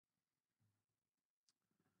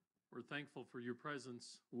We're thankful for your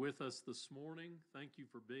presence with us this morning. Thank you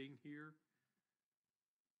for being here.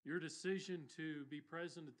 Your decision to be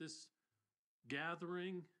present at this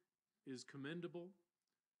gathering is commendable,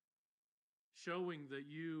 showing that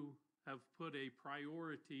you have put a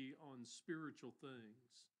priority on spiritual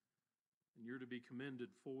things, and you're to be commended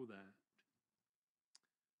for that.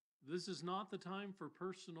 This is not the time for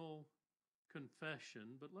personal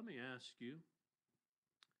confession, but let me ask you,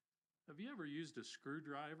 have you ever used a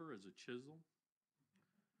screwdriver as a chisel?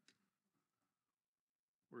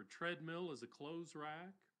 Or a treadmill as a clothes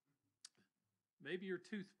rack? Maybe your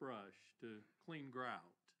toothbrush to clean grout?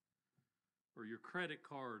 Or your credit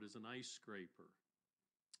card as an ice scraper?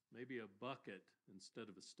 Maybe a bucket instead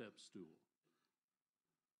of a step stool?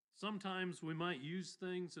 Sometimes we might use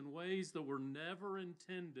things in ways that were never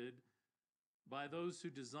intended by those who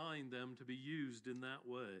designed them to be used in that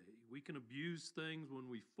way. We can abuse things when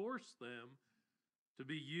we force them to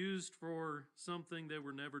be used for something they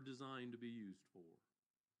were never designed to be used for.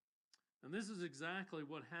 And this is exactly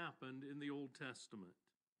what happened in the Old Testament.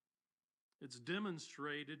 It's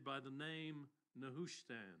demonstrated by the name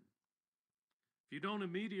Nehushtan. If you don't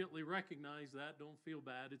immediately recognize that, don't feel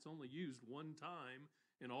bad. It's only used one time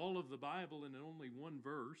in all of the Bible and in only one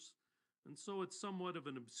verse. And so it's somewhat of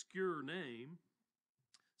an obscure name.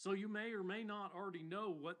 So you may or may not already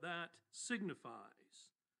know what that signifies.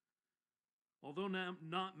 Although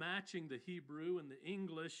not matching the Hebrew and the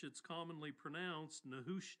English, it's commonly pronounced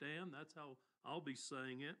Nehushtan. That's how I'll be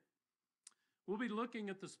saying it. We'll be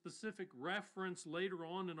looking at the specific reference later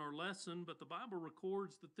on in our lesson, but the Bible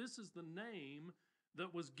records that this is the name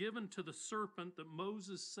that was given to the serpent that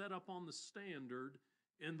Moses set up on the standard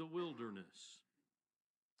in the wilderness.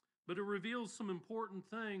 But it reveals some important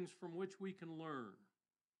things from which we can learn.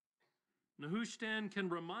 Nehushtan can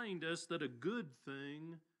remind us that a good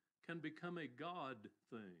thing can become a God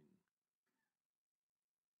thing.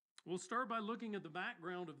 We'll start by looking at the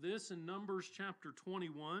background of this in Numbers chapter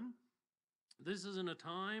 21. This is in a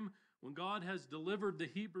time when God has delivered the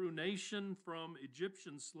Hebrew nation from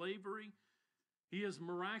Egyptian slavery. He has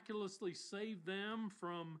miraculously saved them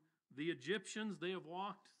from the Egyptians. They have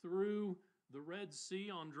walked through the Red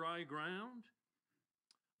Sea on dry ground.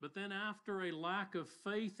 But then after a lack of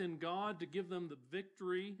faith in God to give them the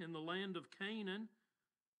victory in the land of Canaan,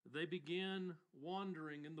 they began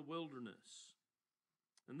wandering in the wilderness.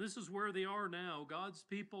 And this is where they are now. God's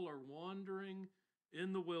people are wandering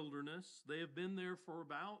in the wilderness. They have been there for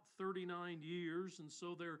about 39 years, and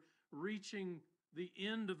so they're reaching the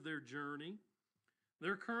end of their journey.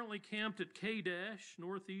 They're currently camped at Kadesh,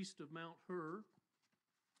 northeast of Mount Hur.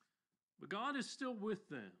 But God is still with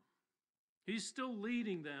them. He's still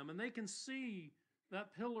leading them, and they can see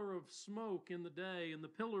that pillar of smoke in the day and the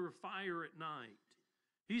pillar of fire at night.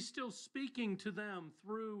 He's still speaking to them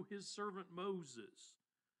through his servant Moses.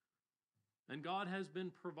 And God has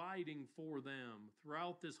been providing for them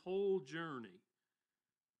throughout this whole journey.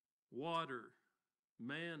 Water,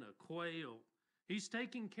 manna, quail. He's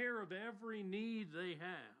taking care of every need they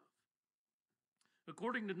have.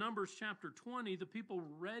 According to Numbers chapter 20, the people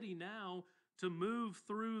are ready now to move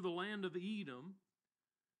through the land of Edom.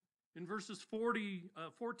 In verses 14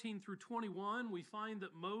 through 21, we find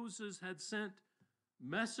that Moses had sent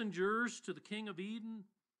messengers to the king of Edom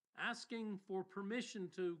asking for permission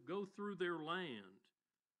to go through their land.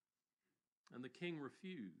 And the king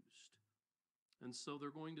refused. And so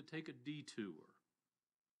they're going to take a detour.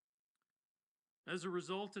 As a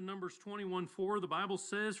result, in Numbers 21:4, the Bible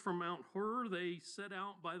says from Mount Hur, they set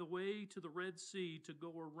out by the way to the Red Sea to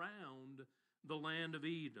go around the land of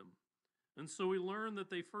Edom. And so we learn that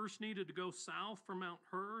they first needed to go south from Mount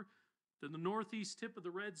Hur to the northeast tip of the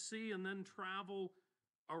Red Sea and then travel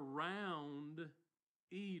around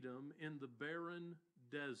Edom in the barren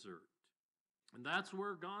desert. And that's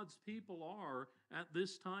where God's people are at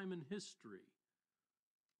this time in history.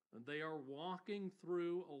 And they are walking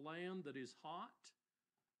through a land that is hot,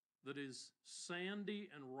 that is sandy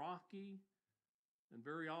and rocky, and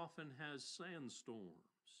very often has sandstorms.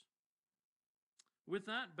 With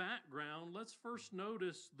that background, let's first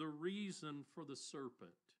notice the reason for the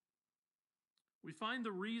serpent. We find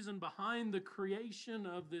the reason behind the creation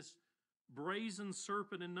of this brazen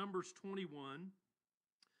serpent in Numbers 21.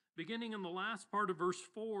 Beginning in the last part of verse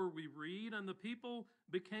 4, we read, "And the people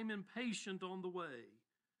became impatient on the way,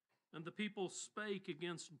 and the people spake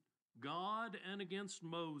against God and against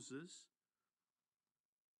Moses.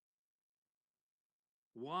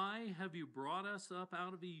 Why have you brought us up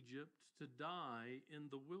out of Egypt to die in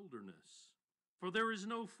the wilderness? For there is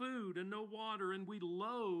no food and no water, and we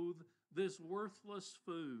loathe this worthless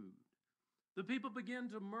food. The people begin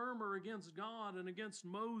to murmur against God and against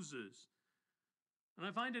Moses. And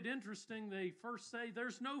I find it interesting, they first say,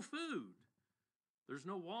 there's no food. There's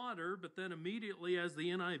no water, but then immediately, as the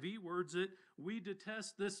NIV words it, we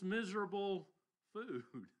detest this miserable food.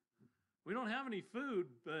 We don't have any food,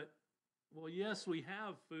 but, well, yes, we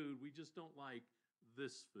have food. We just don't like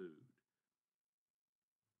this food.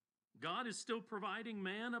 God is still providing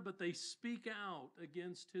manna, but they speak out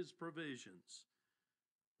against his provisions.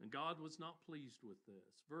 And God was not pleased with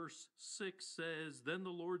this. Verse 6 says, Then the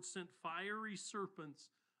Lord sent fiery serpents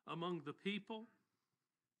among the people,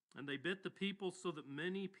 and they bit the people so that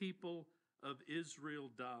many people of Israel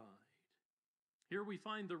died. Here we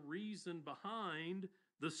find the reason behind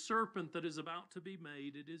the serpent that is about to be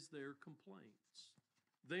made. It is their complaints.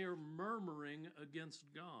 They are murmuring against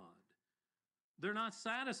God. They're not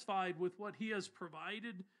satisfied with what he has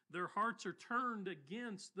provided. Their hearts are turned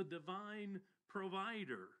against the divine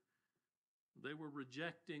provider. They were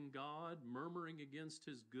rejecting God, murmuring against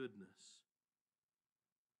his goodness.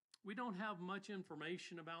 We don't have much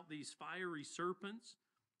information about these fiery serpents.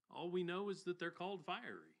 All we know is that they're called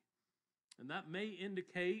fiery. And that may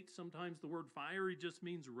indicate, sometimes the word fiery just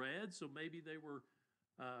means red, so maybe they were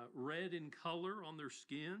red in color on their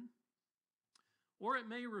skin. Or it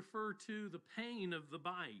may refer to the pain of the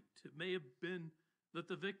bite. It may have been that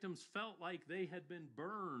the victims felt like they had been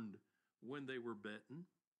burned when they were bitten.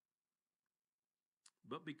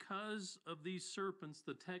 But because of these serpents,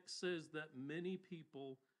 the text says that many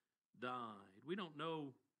people died. We don't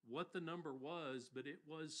know what the number was, but it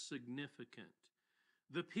was significant.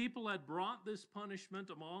 The people had brought this punishment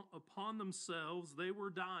upon themselves. They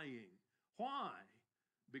were dying. Why?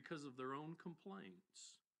 Because of their own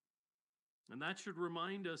complaints. And that should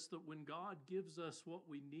remind us that when God gives us what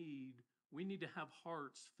we need to have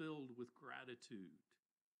hearts filled with gratitude.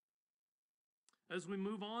 As we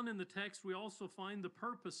move on in the text, we also find the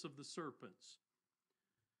purpose of the serpents.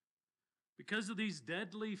 Because of these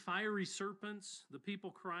deadly, fiery serpents, the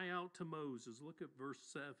people cry out to Moses. Look at verse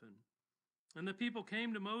 7. And the people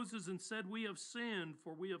came to Moses and said, We have sinned,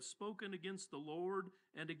 for we have spoken against the Lord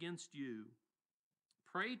and against you.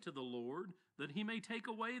 Pray to the Lord that he may take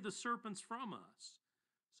away the serpents from us.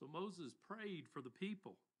 So Moses prayed for the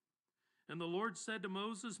people. And the Lord said to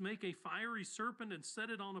Moses, Make a fiery serpent and set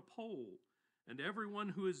it on a pole, and everyone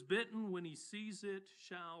who is bitten when he sees it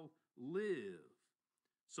shall live.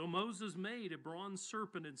 So Moses made a bronze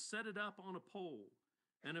serpent and set it up on a pole.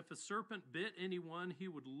 And if a serpent bit anyone, he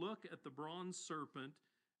would look at the bronze serpent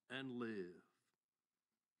and live.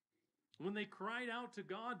 When they cried out to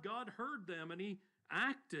God, God heard them and he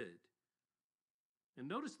acted. And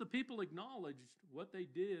notice the people acknowledged what they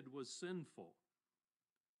did was sinful.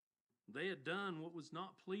 They had done what was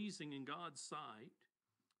not pleasing in God's sight.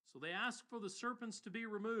 So they asked for the serpents to be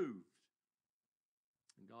removed.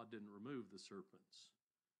 And God didn't remove the serpents.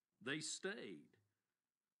 They stayed.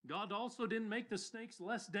 God also didn't make the snakes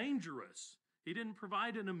less dangerous. He didn't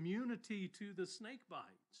provide an immunity to the snake bites.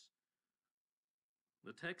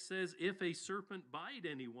 The text says, if a serpent bite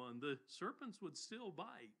anyone, the serpents would still bite,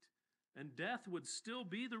 and death would still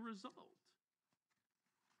be the result.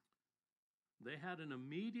 They had an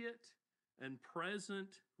immediate and present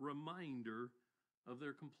reminder of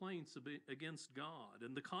their complaints against God,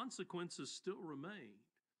 and the consequences still remained.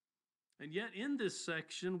 And yet in this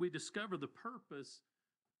section, we discover the purpose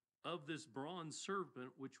of this bronze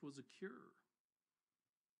serpent, which was a cure.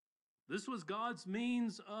 This was God's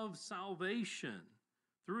means of salvation.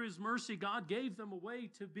 Through his mercy, God gave them a way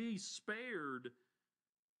to be spared,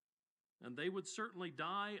 and they would certainly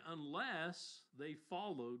die unless they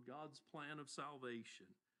followed God's plan of salvation.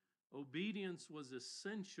 Obedience was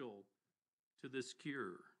essential to this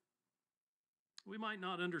cure. We might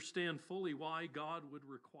not understand fully why God would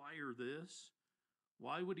require this.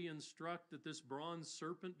 Why would he instruct that this bronze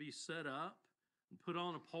serpent be set up and put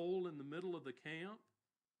on a pole in the middle of the camp?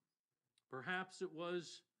 Perhaps it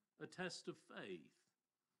was a test of faith.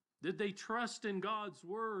 Did they trust in God's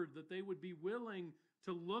word that they would be willing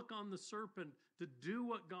to look on the serpent, to do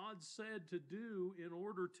what God said to do in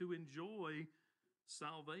order to enjoy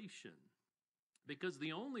salvation? Because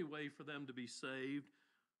the only way for them to be saved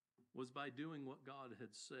was by doing what God had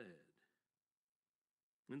said.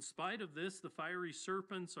 In spite of this, the fiery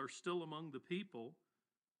serpents are still among the people,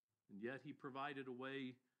 and yet he provided a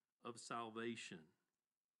way of salvation.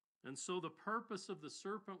 And so the purpose of the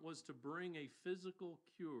serpent was to bring a physical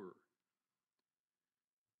cure.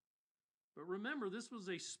 But remember, this was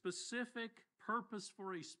a specific purpose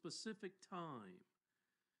for a specific time.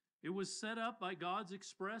 It was set up by God's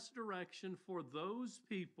express direction for those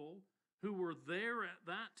people who were there at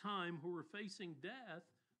that time, who were facing death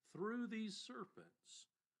through these serpents.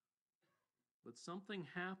 But something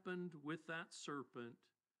happened with that serpent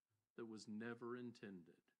that was never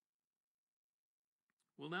intended.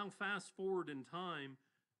 We'll now fast forward in time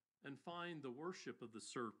and find the worship of the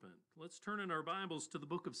serpent. Let's turn in our Bibles to the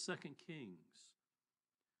book of 2 Kings.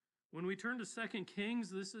 When we turn to 2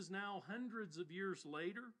 Kings, this is now hundreds of years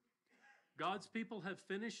later. God's people have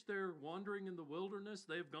finished their wandering in the wilderness.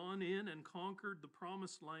 They've gone in and conquered the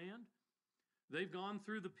promised land. They've gone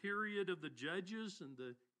through the period of the judges and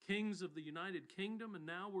the kings of the United Kingdom, and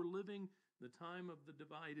now we're living the time of the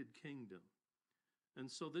divided kingdom. And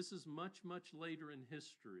so this is much, much later in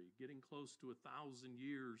history, getting close to 1,000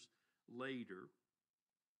 years later.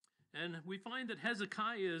 And we find that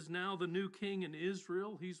Hezekiah is now the new king in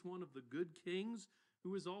Israel. He's one of the good kings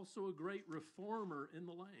who is also a great reformer in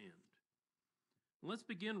the land. Let's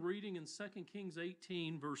begin reading in 2 Kings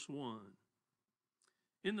 18, verse 1.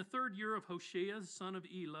 In the 3rd year of Hoshea, the son of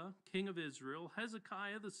Elah, king of Israel,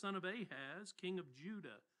 Hezekiah, the son of Ahaz, king of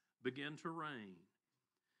Judah, began to reign.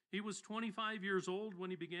 He was 25 years old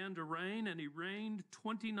when he began to reign, and he reigned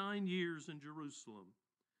 29 years in Jerusalem.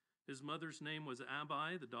 His mother's name was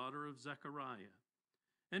Abi, the daughter of Zechariah.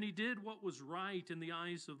 And he did what was right in the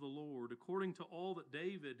eyes of the Lord, according to all that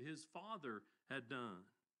David, his father, had done.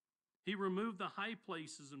 He removed the high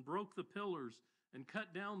places and broke the pillars and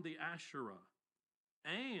cut down the Asherah.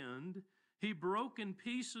 And he broke in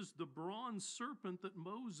pieces the bronze serpent that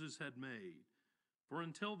Moses had made. For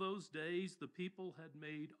until those days the people had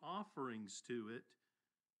made offerings to it.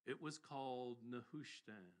 It was called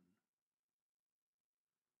Nehushtan.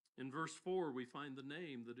 In verse 4, we find the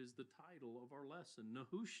name that is the title of our lesson,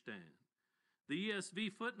 Nehushtan. The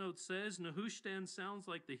ESV footnote says Nehushtan sounds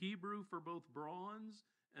like the Hebrew for both bronze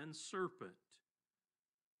and serpent.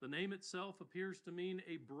 The name itself appears to mean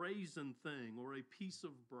a brazen thing or a piece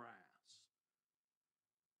of brass.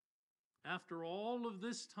 After all of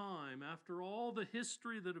this time, after all the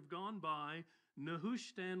history that have gone by,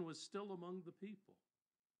 Nehushtan was still among the people.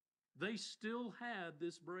 They still had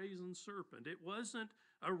this brazen serpent. It wasn't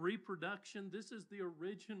a reproduction. This is the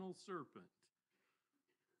original serpent.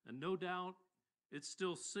 And no doubt it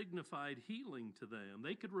still signified healing to them.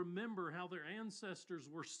 They could remember how their ancestors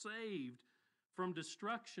were saved from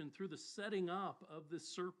destruction through the setting up of this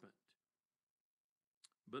serpent.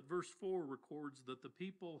 But verse 4 records that the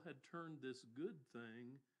people had turned this good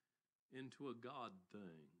thing into a God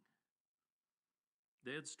thing.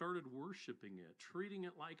 They had started worshiping it, treating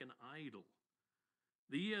it like an idol.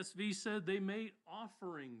 The ESV said they made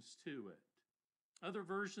offerings to it. Other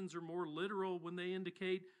versions are more literal when they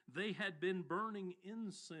indicate they had been burning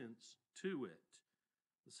incense to it.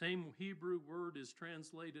 The same Hebrew word is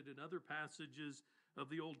translated in other passages of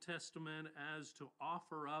the Old Testament as to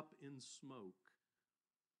offer up in smoke.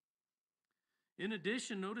 In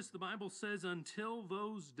addition, notice the Bible says until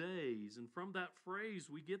those days, and from that phrase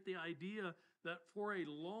we get the idea that for a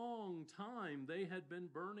long time they had been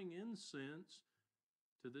burning incense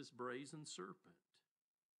to this brazen serpent.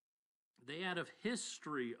 They had a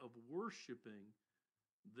history of worshiping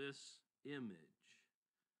this image.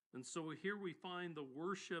 And so here we find the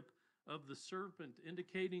worship of the serpent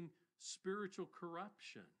indicating spiritual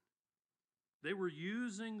corruption. They were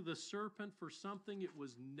using the serpent for something it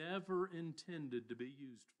was never intended to be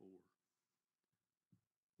used for.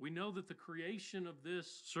 We know that the creation of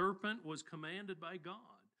this serpent was commanded by God.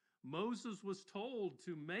 Moses was told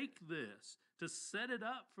to make this, to set it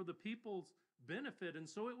up for the people's benefit, and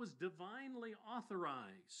so it was divinely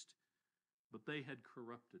authorized. But they had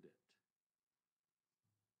corrupted it.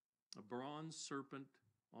 A bronze serpent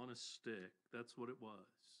on a stick, that's what it was.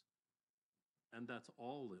 And that's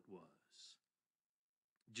all it was.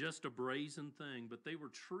 Just a brazen thing, but they were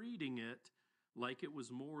treating it like it was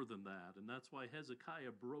more than that, and that's why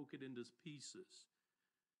Hezekiah broke it into pieces.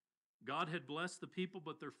 God had blessed the people,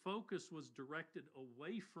 but their focus was directed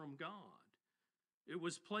away from God. It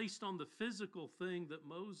was placed on the physical thing that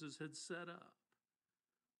Moses had set up.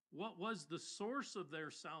 What was the source of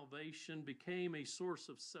their salvation became a source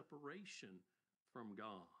of separation from God.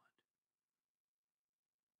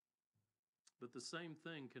 But the same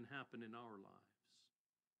thing can happen in our lives.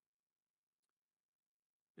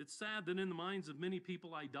 It's sad that in the minds of many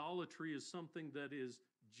people, idolatry is something that is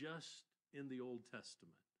just in the Old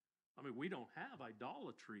Testament. I mean, we don't have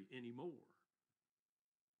idolatry anymore.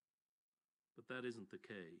 But that isn't the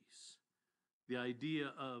case. The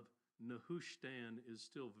idea of Nehushtan is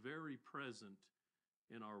still very present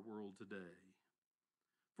in our world today.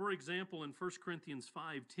 For example, in 1 Corinthians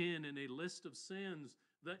 5:10, in a list of sins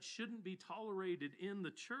that shouldn't be tolerated in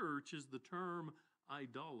the church is the term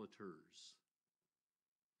idolaters.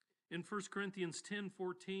 In 1 Corinthians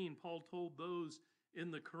 10:14, Paul told those in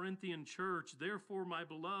the Corinthian church, "Therefore, my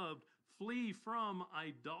beloved, flee from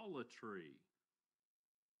idolatry."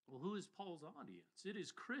 Well, who is Paul's audience? It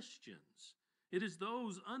is Christians. It is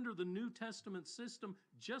those under the New Testament system,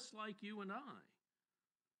 just like you and I.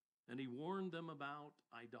 And he warned them about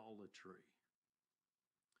idolatry.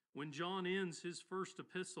 When John ends his first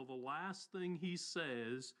epistle, the last thing he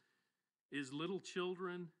says is, "Little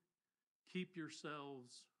children, keep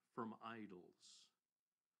yourselves from idols."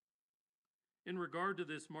 In regard to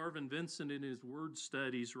this, Marvin Vincent, in his word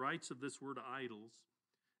studies, writes of this word idols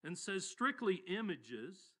and says, strictly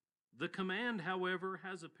images. The command, however,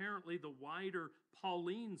 has apparently the wider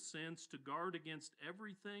Pauline sense to guard against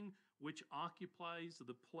everything which occupies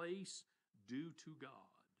the place due to God.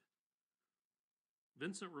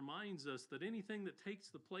 Vincent reminds us that anything that takes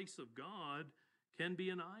the place of God can be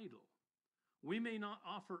an idol. We may not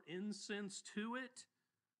offer incense to it,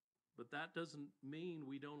 but that doesn't mean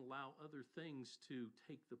we don't allow other things to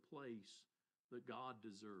take the place that God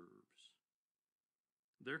deserves.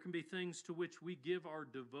 There can be things to which we give our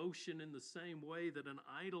devotion in the same way that an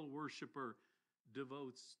idol worshiper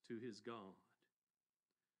devotes to his God.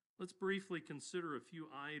 Let's briefly consider a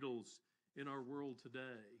few idols in our world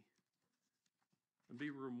today and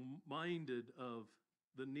be reminded of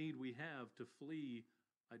the need we have to flee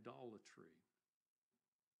idolatry.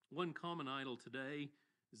 One common idol today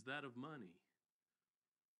is that of money.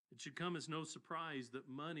 It should come as no surprise that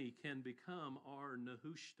money can become our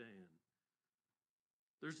Nehushtan.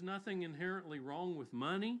 There's nothing inherently wrong with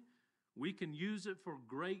money. We can use it for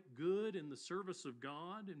great good in the service of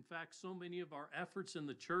God. In fact, so many of our efforts in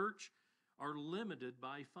the church are limited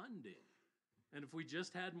by funding. And if we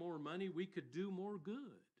just had more money, we could do more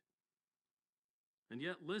good. And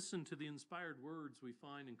yet, listen to the inspired words we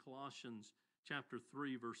find in Colossians chapter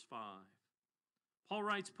 3, verse 5. Paul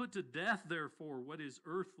writes, "Put to death, therefore, what is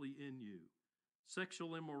earthly in you: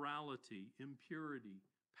 sexual immorality, impurity,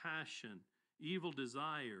 passion, evil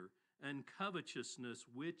desire, and covetousness,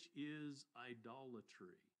 which is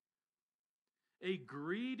idolatry." A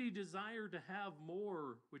greedy desire to have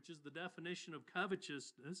more, which is the definition of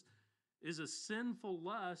covetousness, is a sinful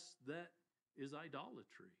lust that is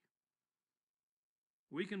idolatry.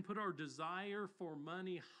 We can put our desire for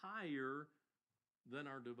money higher than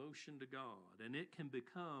our devotion to God, and it can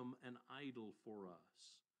become an idol for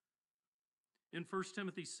us. In 1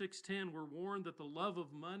 Timothy 6:10, we're warned that the love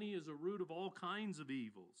of money is a root of all kinds of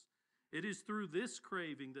evils. It is through this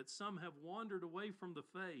craving that some have wandered away from the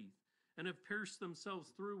faith and have pierced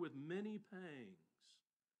themselves through with many pangs.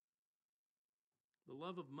 The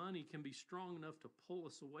love of money can be strong enough to pull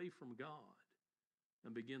us away from God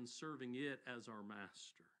and begin serving it as our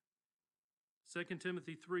master. 2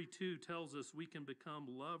 Timothy 3:2 tells us we can become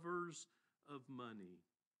lovers of money.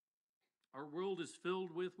 Our world is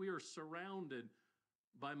filled with, we are surrounded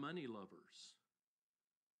by money lovers.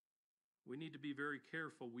 We need to be very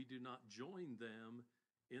careful we do not join them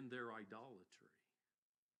in their idolatry.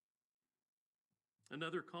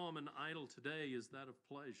 Another common idol today is that of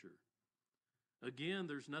pleasure. Again,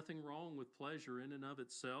 there's nothing wrong with pleasure in and of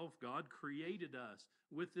itself. God created us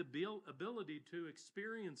with the ability to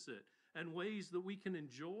experience it and ways that we can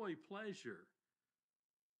enjoy pleasure.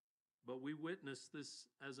 But we witness this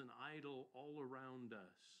as an idol all around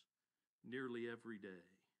us nearly every day.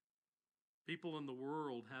 People in the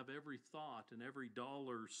world have every thought and every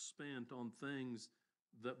dollar spent on things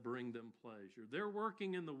that bring them pleasure. They're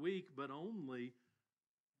working in the week, but only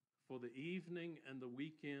for the evening and the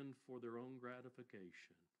weekend for their own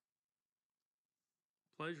gratification.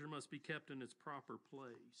 Pleasure must be kept in its proper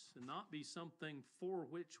place and not be something for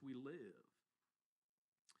which we live.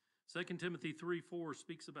 2 Timothy 3:4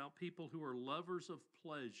 speaks about people who are lovers of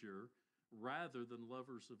pleasure rather than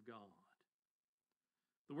lovers of God.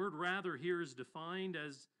 The word "rather" here is defined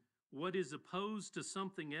as what is opposed to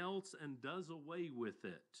something else and does away with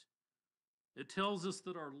it. It tells us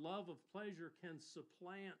that our love of pleasure can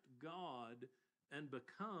supplant God and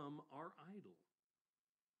become our idol.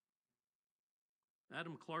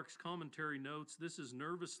 Adam Clarke's commentary notes this is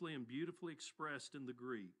nervously and beautifully expressed in the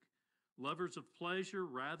Greek. Lovers of pleasure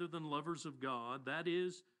rather than lovers of God, that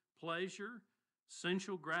is, pleasure,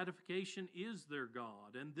 sensual gratification is their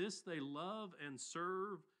God, and this they love and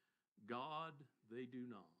serve. God they do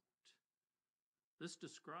not. This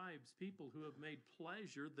describes people who have made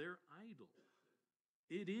pleasure their idol.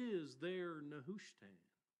 It is their Nehushtan.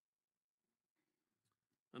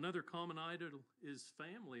 Another common idol is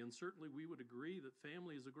family, and certainly we would agree that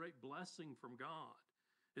family is a great blessing from God.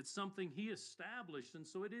 It's something He established, and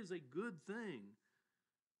so it is a good thing.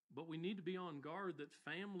 But we need to be on guard that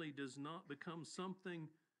family does not become something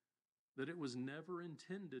that it was never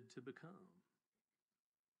intended to become.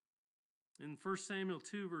 In 1 Samuel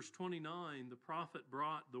 2, verse 29, the prophet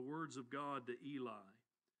brought the words of God to Eli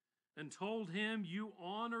and told him, "You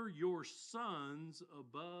honor your sons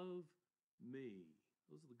above me."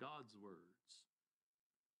 Those are God's words.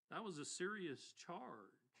 That was a serious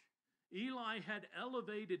charge. Eli had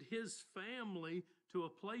elevated his family to a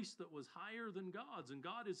place that was higher than God's, and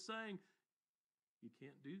God is saying, you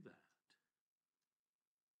can't do that.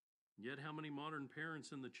 Yet how many modern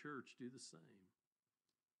parents in the church do the same?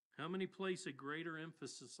 How many place a greater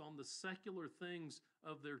emphasis on the secular things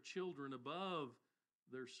of their children above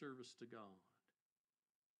their service to God?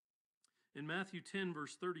 In Matthew 10,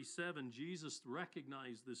 verse 37, Jesus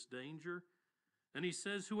recognized this danger, and he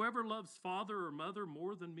says, "Whoever loves father or mother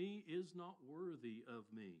more than me is not worthy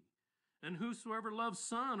of me. And whosoever loves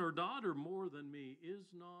son or daughter more than me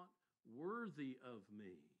is not worthy of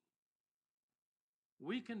me."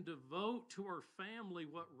 We can devote to our family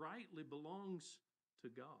what rightly belongs to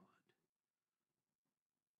God.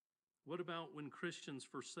 What about when Christians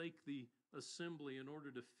forsake the assembly in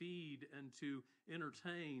order to feed and to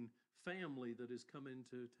entertain family that has come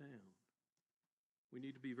into town? We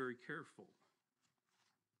need to be very careful.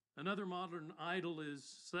 Another modern idol is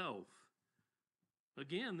self.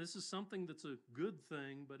 Again, this is something that's a good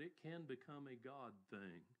thing, but it can become a God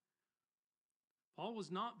thing. Paul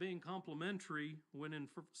was not being complimentary when in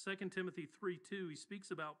 2 Timothy 3:2 he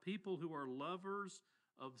speaks about people who are lovers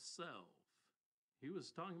of self. He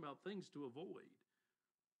was talking about things to avoid.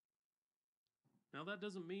 Now, that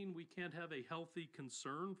doesn't mean we can't have a healthy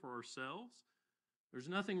concern for ourselves. There's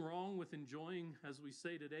nothing wrong with enjoying, as we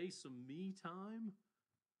say today, some me time.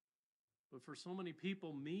 But for so many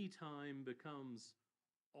people, me time becomes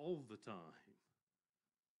all the time.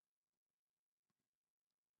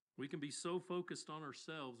 We can be so focused on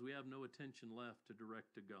ourselves, we have no attention left to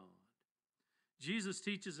direct to God. Jesus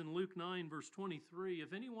teaches in Luke 9, verse 23,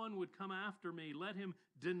 "If anyone would come after me, let him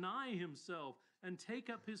deny himself and take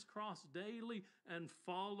up his cross daily and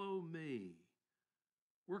follow me."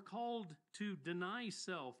 We're called to deny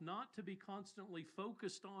self, not to be constantly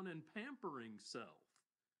focused on and pampering self.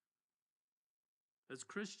 As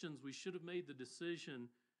Christians, we should have made the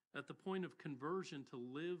decision at the point of conversion to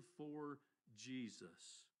live for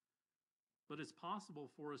Jesus. But it's possible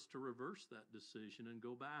for us to reverse that decision and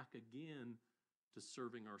go back again to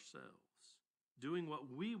serving ourselves, doing what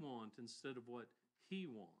we want instead of what He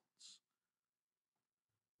wants.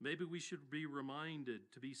 Maybe we should be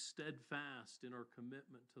reminded to be steadfast in our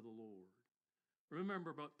commitment to the Lord.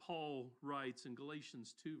 Remember what Paul writes in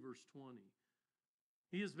Galatians 2, verse 20.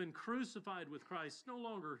 He has been crucified with Christ. No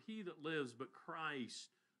longer he that lives, but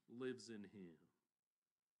Christ lives in him.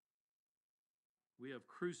 We have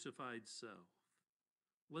crucified self.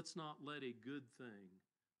 Let's not let a good thing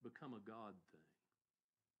become a God thing.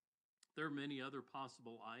 There are many other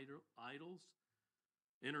possible idols: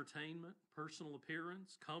 entertainment, personal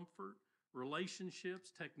appearance, comfort,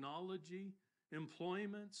 relationships, technology,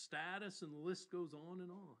 employment, status, and the list goes on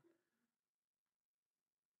and on.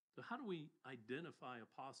 So how do we identify a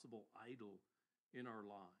possible idol in our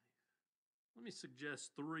life? Let me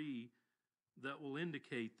suggest 3 that will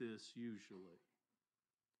indicate this usually.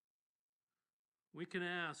 We can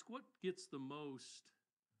ask, what gets the most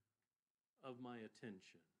of my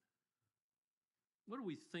attention? What do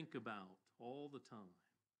we think about all the time?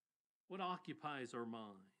 What occupies our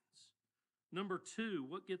minds? Number 2,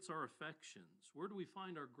 what gets our affections? Where do we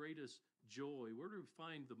find our greatest joy? Where do we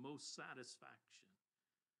find the most satisfaction?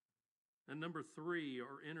 And number 3,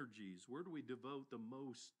 our energies. Where do we devote the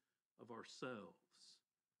most of ourselves?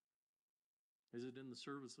 Is it in the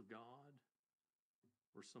service of God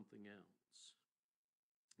or something else?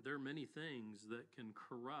 There are many things that can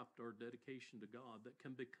corrupt our dedication to God, that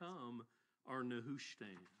can become our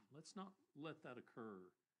Nehushtan. Let's not let that occur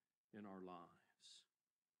in our lives.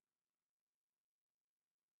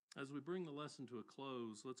 As we bring the lesson to a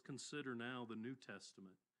close, let's consider now the New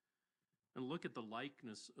Testament and look at the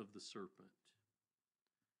likeness of the serpent.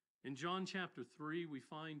 In John chapter 3, we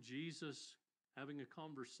find Jesus having a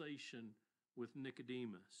conversation with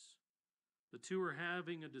Nicodemus. The two are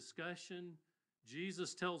having a discussion.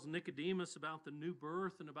 Jesus tells Nicodemus about the new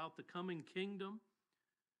birth and about the coming kingdom.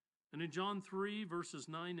 And in John 3, verses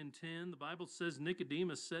 9 and 10, the Bible says,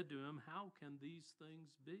 Nicodemus said to him, "How can these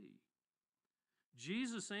things be?"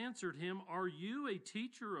 Jesus answered him, "Are you a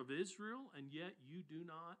teacher of Israel, and yet you do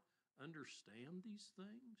not understand these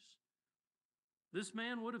things?" This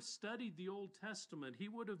man would have studied the Old Testament. He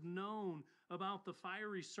would have known about the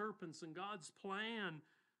fiery serpents and God's plan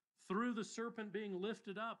through the serpent being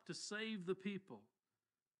lifted up to save the people.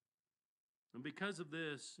 And because of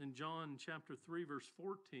this, in John chapter 3, verse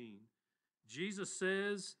 14, Jesus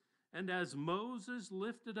says, "And as Moses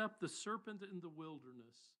lifted up the serpent in the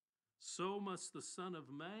wilderness, so must the Son of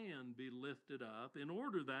Man be lifted up, in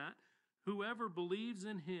order that whoever believes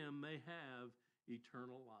in him may have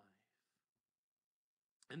eternal life."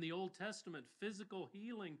 In the Old Testament, physical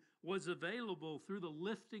healing was available through the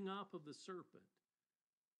lifting up of the serpent.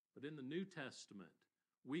 But in the New Testament,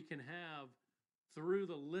 we can have, through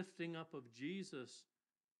the lifting up of Jesus,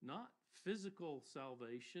 not physical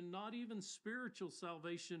salvation, not even spiritual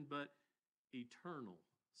salvation, but eternal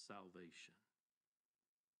salvation.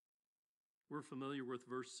 We're familiar with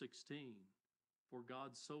verse 16. "For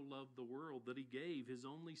God so loved the world that he gave his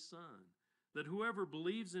only Son, that whoever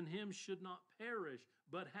believes in him should not perish,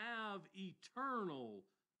 but have eternal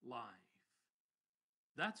life."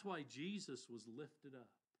 That's why Jesus was lifted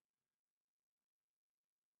up.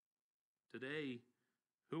 Today,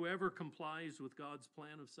 whoever complies with God's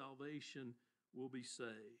plan of salvation will be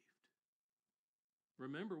saved.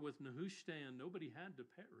 Remember, with Nehushtan, nobody had to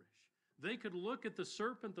perish. They could look at the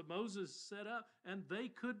serpent that Moses set up, and they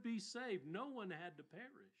could be saved. No one had to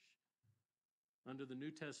perish. Under the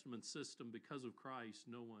New Testament system, because of Christ,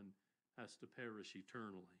 no one has to perish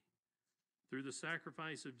eternally. Through the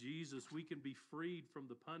sacrifice of Jesus, we can be freed from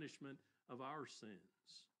the punishment of our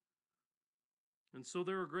sins. And so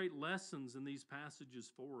there are great lessons in these passages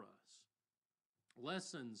for us.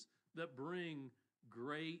 Lessons that bring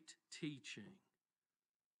great teaching.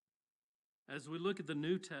 As we look at the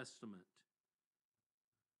New Testament,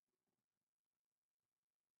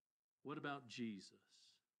 what about Jesus?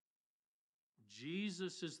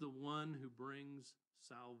 Jesus is the one who brings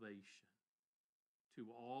salvation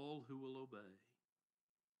to all who will obey.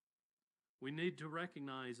 We need to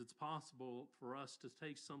recognize it's possible for us to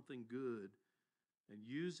take something good and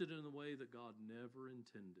use it in a way that God never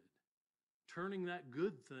intended, turning that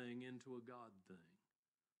good thing into a God thing.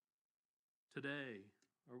 Today,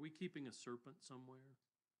 are we keeping a serpent somewhere?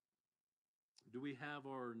 Do we have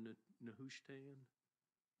our Nehushtan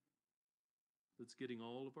that's getting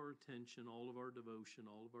all of our attention, all of our devotion,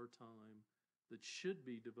 all of our time, that should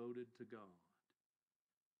be devoted to God?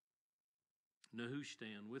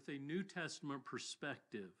 Nehushtan, with a New Testament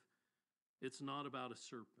perspective, it's not about a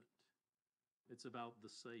serpent. It's about the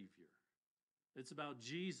Savior. It's about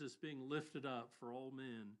Jesus being lifted up for all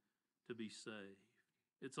men to be saved.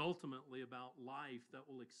 It's ultimately about life that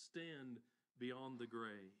will extend beyond the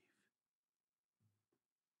grave.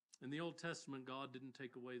 In the Old Testament, God didn't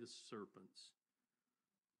take away the serpents.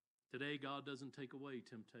 Today, God doesn't take away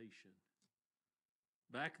temptation.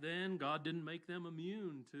 Back then, God didn't make them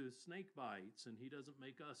immune to snake bites, and he doesn't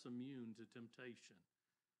make us immune to temptation.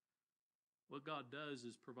 What God does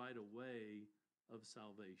is provide a way of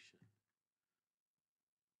salvation.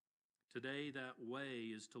 Today, that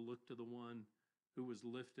way is to look to the one who was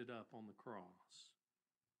lifted up on the cross.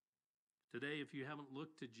 Today, if you haven't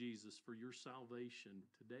looked to Jesus for your salvation,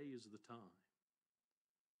 today is the time.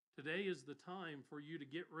 Today is the time for you to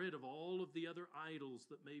get rid of all of the other idols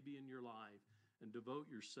that may be in your life and devote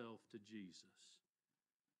yourself to Jesus.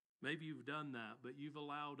 Maybe you've done that, but you've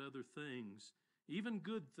allowed other things, even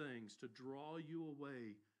good things, to draw you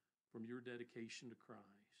away from your dedication to Christ.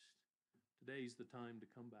 Today's the time to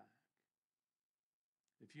come back.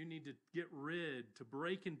 If you need to get rid, to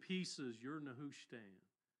break in pieces your Nehushtan,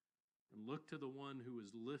 and look to the one who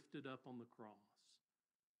was lifted up on the cross,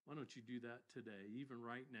 why don't you do that today, even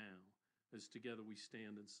right now, as together we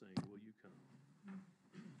stand and sing, "Will you come?"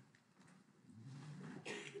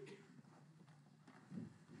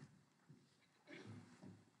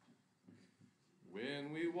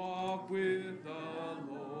 When we walk with the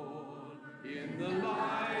Lord in the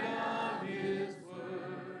light of his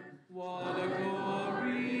word, what a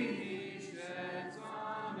glory he sheds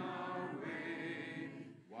on our way.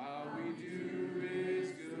 While we do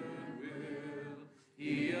his good will,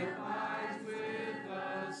 he abides with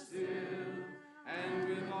us still, and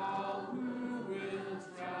with all who will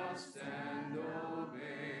trust and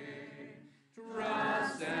obey.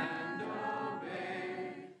 Trust and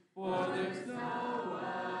obey, for there's no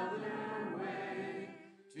other way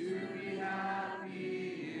to be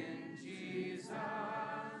happy in Jesus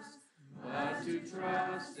but to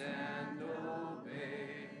trust and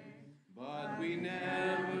obey. But we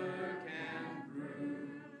never can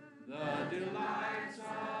prove the delights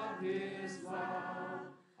of his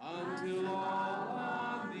love until all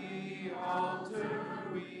on the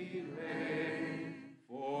altar we lay.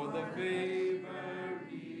 For the favor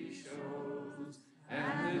he shows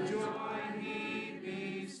and the joy he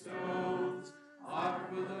bestows are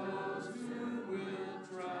for those who will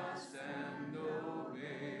trust and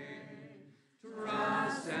obey.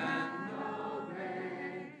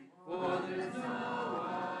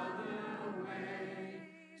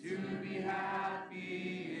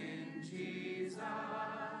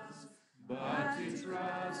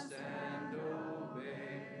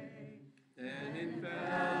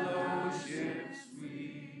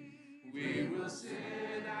 will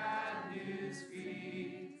sit at his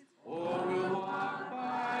feet, or will walk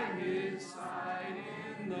by his side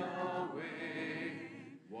in the way.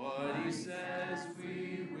 What he says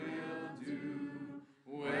we will do,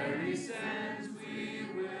 where he sends we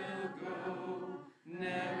will go.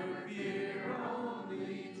 Never fear,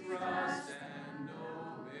 only trust and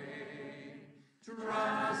obey.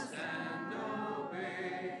 Trust and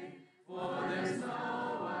obey, for there's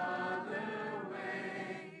no other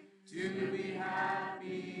way to be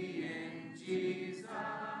happy in Jesus,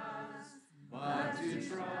 but to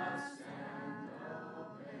trust and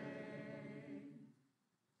obey.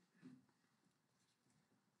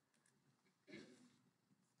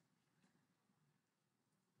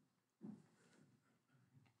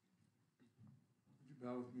 Would you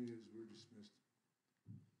bow with me as we're dismissed?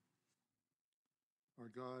 Our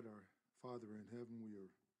God, our Father in heaven, we are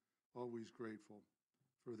always grateful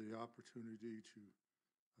for the opportunity to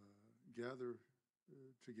gather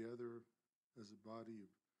together as a body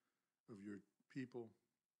of your people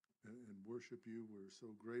and worship you. We're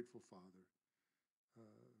so grateful, Father,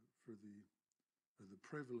 for the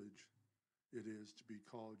privilege it is to be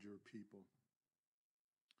called your people.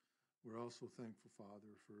 We're also thankful,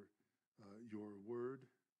 Father, for your word,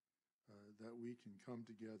 that we can come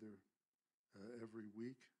together every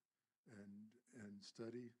week and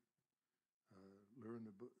study, learn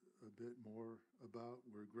a bit more about.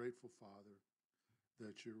 We're grateful, Father,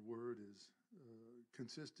 that your word is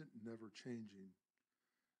consistent and never changing,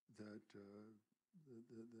 that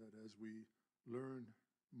as we learn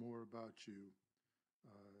more about you,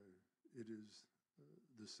 it is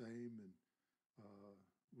the same and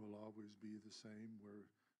will always be the same.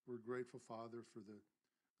 We're grateful, Father, for the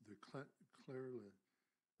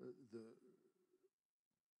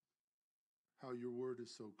how your word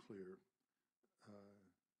is so clear,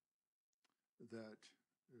 that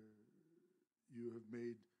you have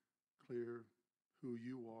made clear who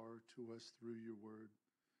you are to us through your word,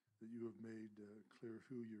 that you have made clear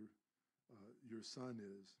who your Son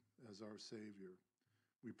is as our Savior.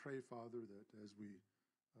 We pray, Father, that as we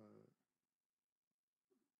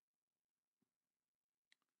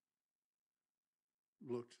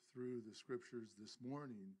looked through the scriptures this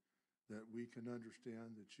morning, that we can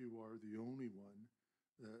understand that you are the only one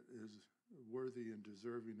that is worthy and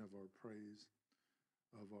deserving of our praise,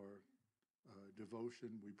 of our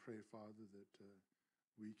devotion. We pray, Father, that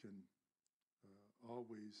we can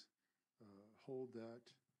always hold that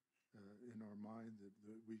in our mind,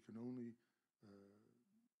 that we can only,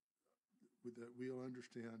 that we'll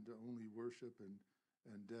understand to only worship and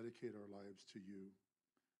dedicate our lives to you,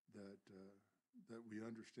 that we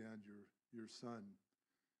understand your Son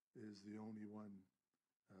is the only one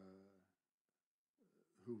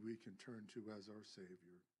who we can turn to as our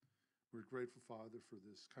Savior. We're grateful, Father, for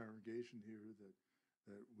this congregation here,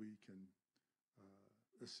 that we can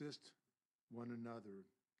assist one another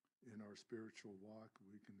in our spiritual walk.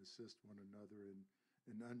 We can assist one another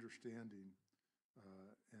in understanding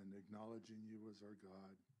and acknowledging you as our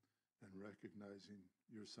God and recognizing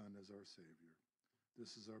your Son as our Savior.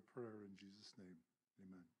 This is our prayer in Jesus' name.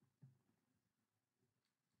 Amen.